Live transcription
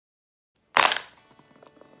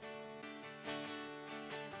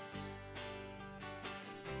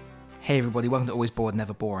Hey everybody, welcome to Always Bored,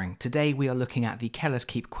 Never Boring. Today we are looking at the Kellar's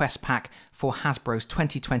Keep quest pack for Hasbro's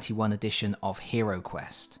 2021 edition of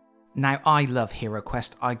HeroQuest. Now, I love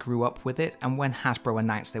HeroQuest, I grew up with it, and when Hasbro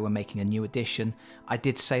announced they were making a new edition, I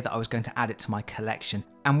did say that I was going to add it to my collection,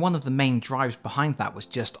 and one of the main drives behind that was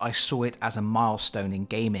just I saw it as a milestone in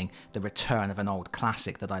gaming, the return of an old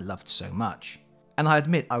classic that I loved so much. And I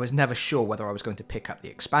admit I was never sure whether I was going to pick up the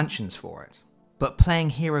expansions for it. But playing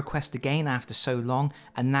HeroQuest again after so long,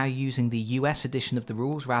 and now using the US edition of the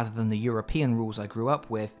rules rather than the European rules I grew up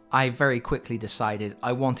with, I very quickly decided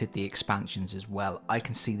I wanted the expansions as well. I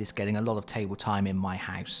can see this getting a lot of table time in my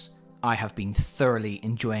house. I have been thoroughly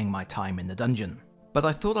enjoying my time in the dungeon. But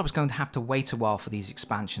I thought I was going to have to wait a while for these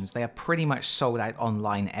expansions. They are pretty much sold out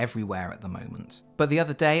online everywhere at the moment. But the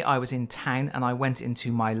other day I was in town and I went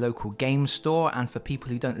into my local game store, and for people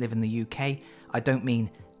who don't live in the UK, I don't mean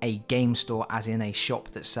a game store as in a shop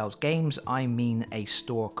that sells games, I mean a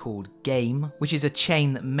store called Game, which is a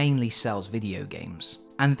chain that mainly sells video games.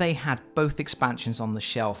 And they had both expansions on the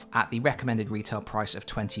shelf at the recommended retail price of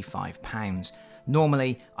 £25.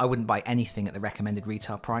 Normally, I wouldn't buy anything at the recommended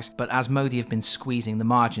retail price, but as Modi have been squeezing the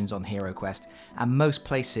margins on HeroQuest, and most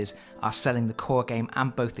places are selling the core game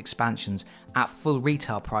and both expansions at full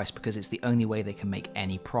retail price because it's the only way they can make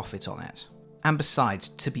any profit on it. And besides,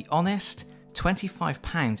 to be honest,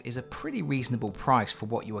 £25 is a pretty reasonable price for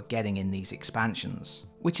what you are getting in these expansions,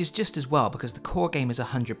 which is just as well because the core game is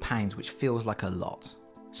 £100, which feels like a lot.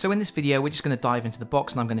 So in this video we're just going to dive into the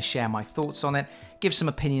box and I'm going to share my thoughts on it, give some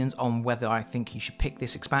opinions on whether I think you should pick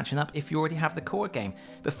this expansion up if you already have the core game.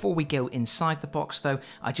 Before we go inside the box though,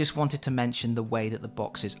 I just wanted to mention the way that the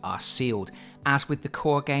boxes are sealed. As with the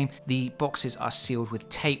core game, the boxes are sealed with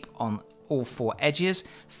tape on all four edges.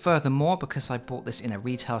 Furthermore, because I bought this in a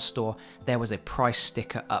retail store, there was a price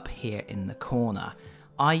sticker up here in the corner.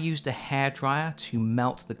 I used a hairdryer to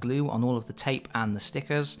melt the glue on all of the tape and the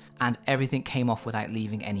stickers, and everything came off without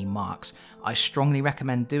leaving any marks. I strongly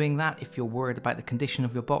recommend doing that if you're worried about the condition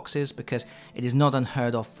of your boxes, because it is not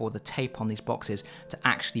unheard of for the tape on these boxes to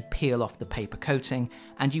actually peel off the paper coating,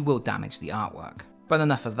 and you will damage the artwork. But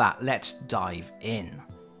enough of that, let's dive in.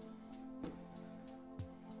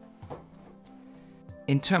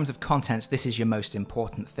 In terms of contents, this is your most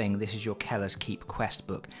important thing. This is your Kellar's Keep quest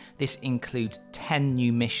book. This includes 10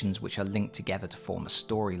 new missions which are linked together to form a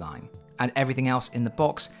storyline. And everything else in the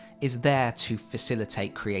box is there to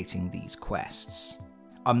facilitate creating these quests.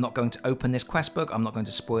 I'm not going to open this quest book, I'm not going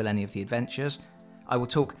to spoil any of the adventures. I will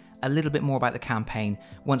talk a little bit more about the campaign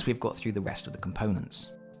once we've got through the rest of the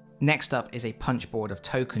components. Next up is a punch board of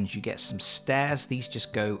tokens. You get some stairs. These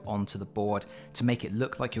just go onto the board to make it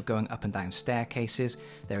look like you're going up and down staircases.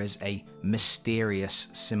 There is a mysterious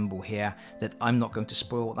symbol here that I'm not going to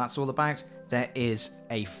spoil what that's all about. There is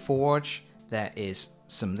a forge. There is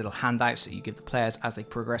some little handouts that you give the players as they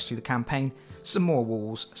progress through the campaign. Some more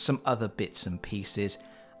walls, some other bits and pieces,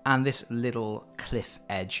 and this little cliff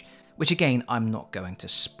edge, which again, I'm not going to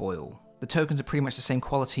spoil. The tokens are pretty much the same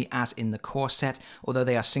quality as in the core set, although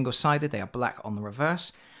they are single-sided, they are black on the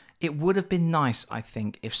reverse. It would have been nice, I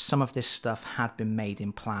think, if some of this stuff had been made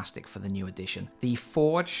in plastic for the new edition. The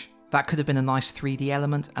forge, that could have been a nice 3D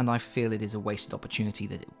element, and I feel it is a wasted opportunity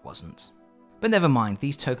that it wasn't. But never mind,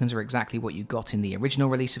 these tokens are exactly what you got in the original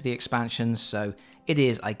release of the expansions, so it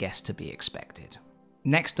is, I guess, to be expected.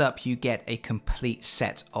 Next up, you get a complete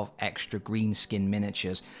set of extra green skin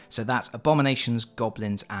miniatures. So that's abominations,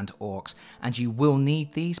 goblins, and orcs. And you will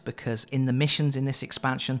need these because in the missions in this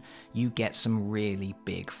expansion, you get some really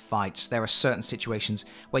big fights. There are certain situations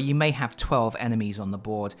where you may have 12 enemies on the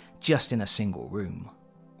board just in a single room.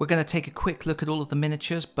 We're going to take a quick look at all of the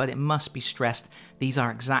miniatures, but it must be stressed, these are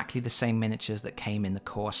exactly the same miniatures that came in the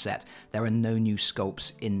core set. There are no new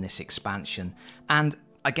sculpts in this expansion. And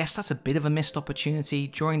I guess that's a bit of a missed opportunity.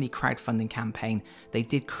 During the crowdfunding campaign, they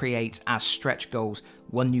did create as stretch goals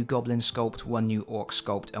 1 new goblin sculpt, 1 new orc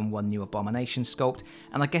sculpt, and 1 new abomination sculpt,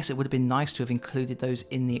 and I guess it would have been nice to have included those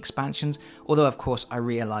in the expansions, although of course I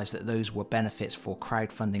realised that those were benefits for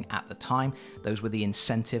crowdfunding at the time. Those were the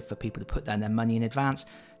incentive for people to put down their money in advance,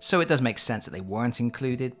 so it does make sense that they weren't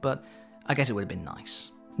included, but I guess it would have been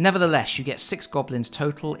nice. Nevertheless, you get 6 goblins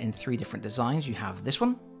total in 3 different designs. You have this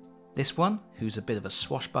one, who's a bit of a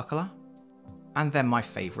swashbuckler, and then my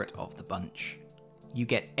favourite of the bunch. You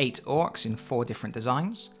get 8 orcs in 4 different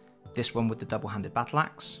designs, this one with the double-handed battle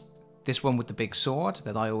axe, this one with the big sword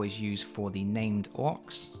that I always use for the named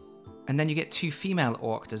orcs, and then you get 2 female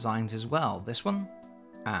orc designs as well, this one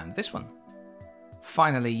and this one.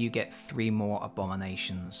 Finally, you get 3 more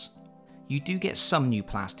abominations. You do get some new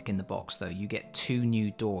plastic in the box though. You get 2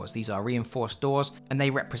 new doors. These are reinforced doors and they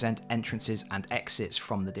represent entrances and exits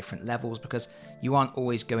from the different levels because you aren't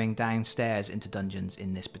always going downstairs into dungeons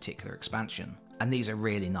in this particular expansion. And these are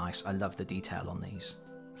really nice. I love the detail on these.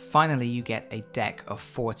 Finally, you get a deck of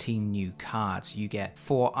 14 new cards. You get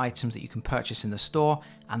 4 items that you can purchase in the store,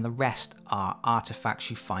 and the rest are artifacts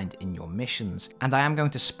you find in your missions. And I am going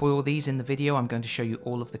to spoil these in the video. I'm going to show you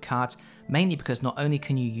all of the cards, mainly because not only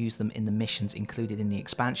can you use them in the missions included in the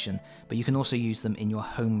expansion, but you can also use them in your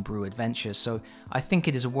homebrew adventures. So I think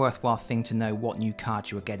it is a worthwhile thing to know what new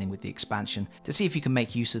cards you are getting with the expansion to see if you can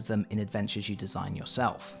make use of them in adventures you design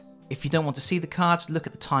yourself. If you don't want to see the cards, look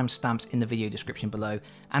at the timestamps in the video description below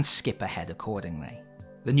and skip ahead accordingly.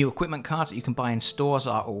 The new equipment cards that you can buy in stores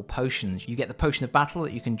are all potions. You get the potion of battle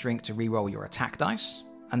that you can drink to reroll your attack dice,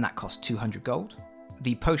 and that costs 200 gold.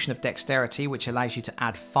 The potion of dexterity, which allows you to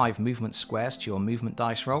add 5 movement squares to your movement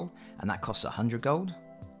dice roll, and that costs 100 gold.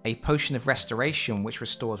 A potion of restoration, which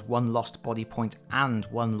restores 1 lost body point and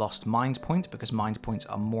 1 lost mind point, because mind points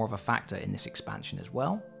are more of a factor in this expansion as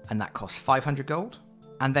well, and that costs 500 gold.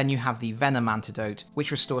 And then you have the Venom Antidote,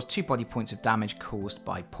 which restores 2 body points of damage caused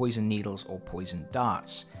by poison needles or poison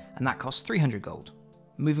darts, and that costs 300 gold.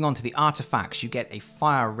 Moving on to the artifacts, you get a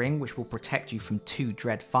Fire Ring, which will protect you from 2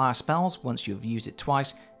 Dread Fire spells. Once you have used it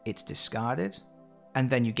twice, it's discarded. And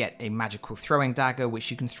then you get a Magical Throwing Dagger,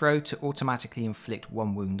 which you can throw to automatically inflict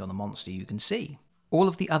 1 wound on a monster you can see. All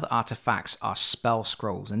of the other artifacts are spell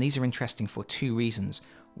scrolls, and these are interesting for 2 reasons.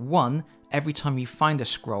 1, every time you find a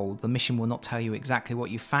scroll, the mission will not tell you exactly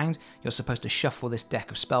what you found. You're supposed to shuffle this deck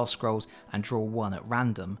of spell scrolls and draw 1 at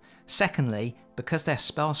random. Secondly, because they're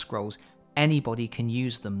spell scrolls, anybody can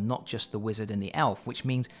use them, not just the wizard and the elf, which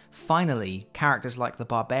means finally characters like the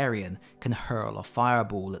barbarian can hurl a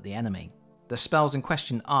fireball at the enemy. The spells in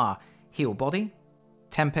question are Heal Body,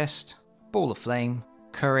 Tempest, Ball of Flame,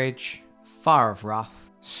 Courage, Fire of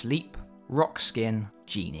Wrath, Sleep, Rock Skin,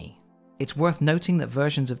 Genie. It's worth noting that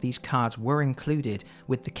versions of these cards were included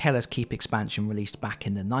with the Kellar's Keep expansion released back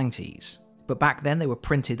in the 90s. But back then they were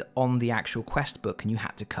printed on the actual quest book and you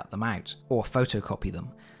had to cut them out, or photocopy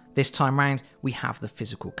them. This time round, we have the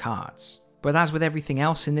physical cards. But as with everything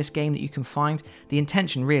else in this game that you can find, the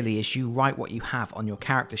intention really is you write what you have on your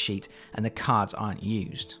character sheet and the cards aren't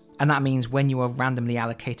used. And that means when you are randomly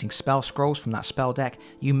allocating spell scrolls from that spell deck,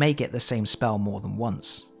 you may get the same spell more than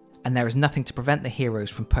once. And there is nothing to prevent the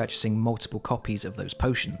heroes from purchasing multiple copies of those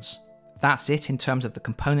potions. That's it in terms of the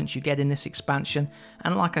components you get in this expansion,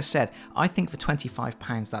 and like I said, I think for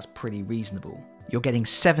 £25 that's pretty reasonable. You're getting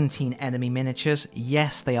 17 enemy miniatures.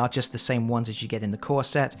 Yes, they are just the same ones as you get in the core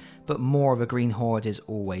set, but more of a green horde is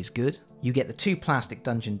always good. You get the 2 plastic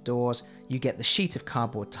dungeon doors, you get the sheet of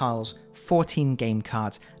cardboard tiles, 14 game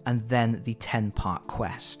cards, and then the 10-part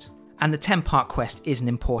quest. And the 10-part quest is an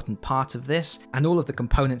important part of this, and all of the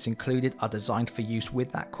components included are designed for use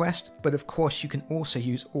with that quest, but of course you can also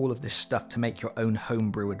use all of this stuff to make your own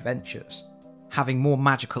homebrew adventures. Having more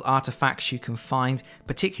magical artifacts you can find,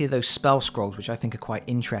 particularly those spell scrolls, which I think are quite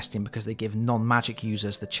interesting because they give non-magic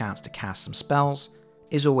users the chance to cast some spells,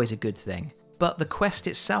 is always a good thing. But the quest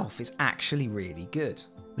itself is actually really good.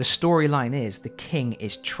 The storyline is the king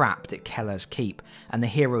is trapped at Kellar's Keep, and the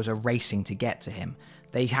heroes are racing to get to him.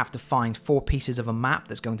 They have to find 4 pieces of a map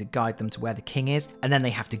that's going to guide them to where the king is, and then they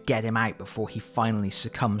have to get him out before he finally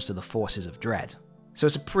succumbs to the forces of dread. So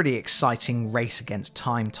it's a pretty exciting race against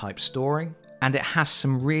time type story, and it has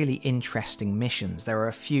some really interesting missions. There are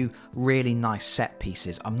a few really nice set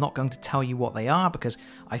pieces. I'm not going to tell you what they are because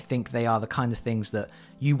I think they are the kind of things that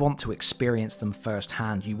you want to experience them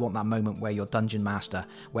firsthand. You want that moment where your dungeon master,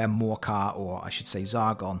 where Morcar, or I should say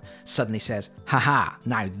Zargon, suddenly says, haha,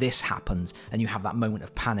 now this happened, and you have that moment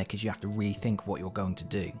of panic as you have to rethink what you're going to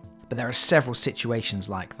do. But there are several situations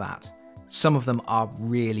like that. Some of them are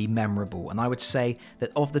really memorable, and I would say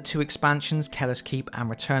that of the 2 expansions, Kellar's Keep and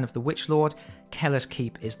Return of the Witch Lord, Kellar's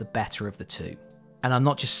Keep is the better of the 2. And I'm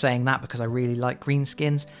not just saying that because I really like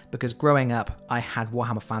greenskins, because growing up I had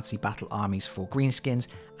Warhammer Fantasy Battle armies for greenskins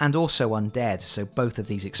and also undead, so both of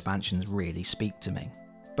these expansions really speak to me.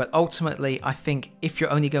 But ultimately, I think if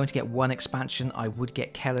you're only going to get 1 expansion, I would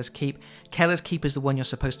get Kellar's Keep. Kellar's Keep is the one you're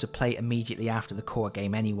supposed to play immediately after the core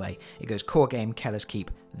game anyway. It goes core game, Kellar's Keep,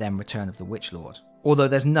 then Return of the Witch Lord. Although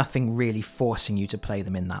there's nothing really forcing you to play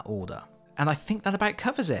them in that order. And I think that about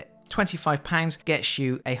covers it. £25 gets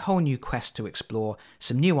you a whole new quest to explore,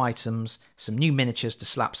 some new items, some new miniatures to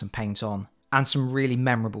slap some paint on, and some really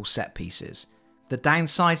memorable set pieces. The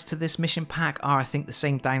downsides to this mission pack are, I think, the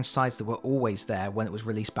same downsides that were always there when it was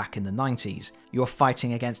released back in the 90s. You're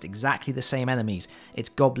fighting against exactly the same enemies. It's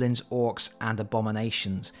goblins, orcs, and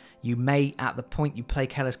abominations. You may, at the point you play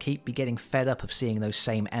Kellar's Keep, be getting fed up of seeing those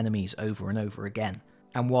same enemies over and over again.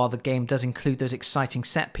 And while the game does include those exciting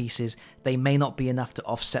set pieces, they may not be enough to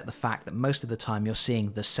offset the fact that most of the time you're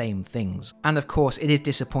seeing the same things. And of course, it is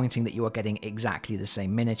disappointing that you are getting exactly the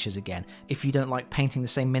same miniatures again. If you don't like painting the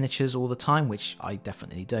same miniatures all the time, which I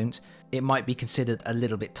definitely don't, it might be considered a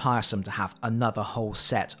little bit tiresome to have another whole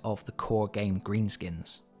set of the core game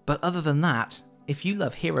greenskins. But other than that, if you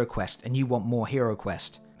love HeroQuest and you want more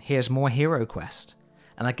HeroQuest, here's more HeroQuest.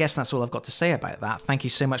 And I guess that's all I've got to say about that. Thank you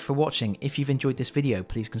so much for watching. If you've enjoyed this video,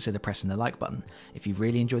 please consider pressing the like button. If you've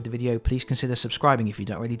really enjoyed the video, please consider subscribing if you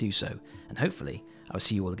don't already do so. And hopefully, I'll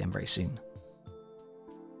see you all again very soon.